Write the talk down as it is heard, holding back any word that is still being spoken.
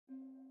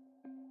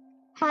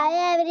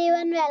Hi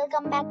everyone,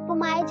 welcome back to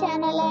my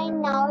channel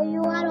and now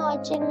you are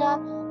watching a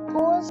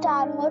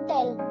 4-star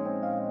hotel.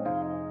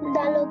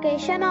 The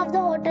location of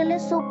the hotel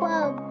is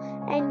superb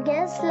and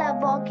guests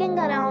love walking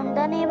around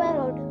the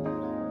neighborhood.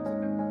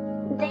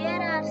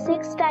 There are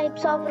 6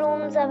 types of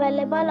rooms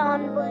available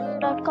on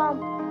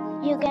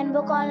booking.com. You can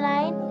book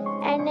online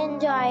and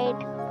enjoy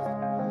it.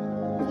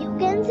 You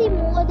can see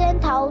more than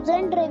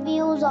 1000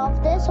 reviews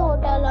of this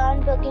hotel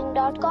on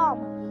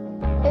booking.com.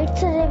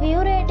 Its review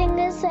rating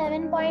is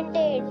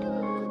 7.8,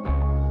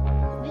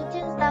 which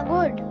is the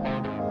good.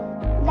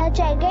 The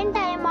check-in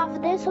time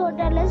of this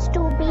hotel is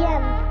 2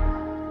 p.m.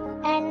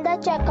 and the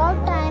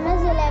checkout time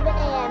is 11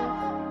 a.m.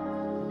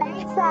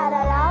 Pets are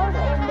allowed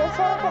in this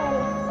hotel.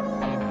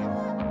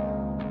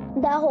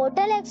 The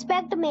hotel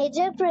accepts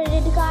major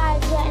credit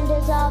cards and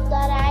reserves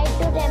the right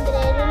to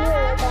temporarily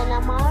hold an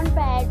amount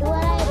prior to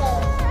arrival.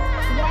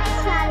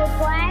 Guests are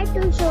required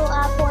to show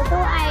a photo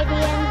ID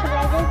and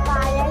credit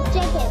card at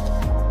check-in.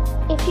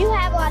 If you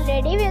have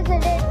already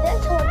visited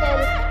this hotel,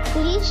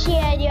 please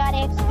share your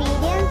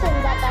experience in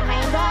the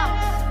comment box.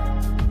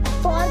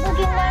 For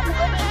booking or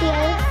more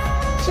details,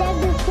 check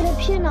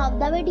description of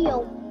the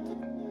video.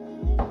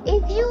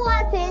 If you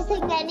are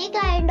facing any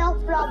kind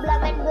of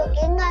problem in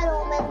booking a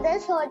room in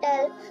this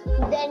hotel,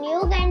 then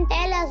you can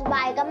tell us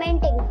by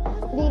commenting.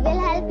 We will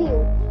help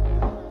you.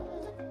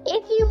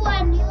 If you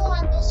are new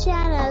on this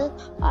channel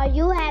or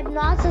you have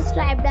not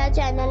subscribed our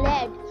channel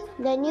yet,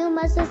 then you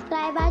must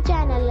subscribe our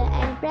channel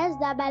and press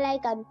the bell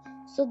icon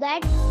so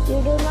that you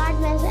do not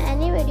miss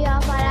any video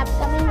of our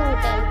upcoming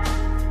hotel.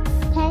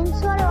 Thanks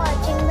for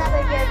watching the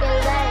video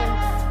till the end.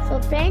 So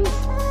friends,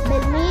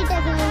 we'll meet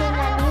again in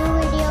a new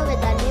video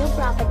with a new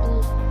property.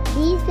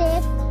 Be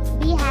safe,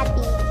 be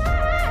happy.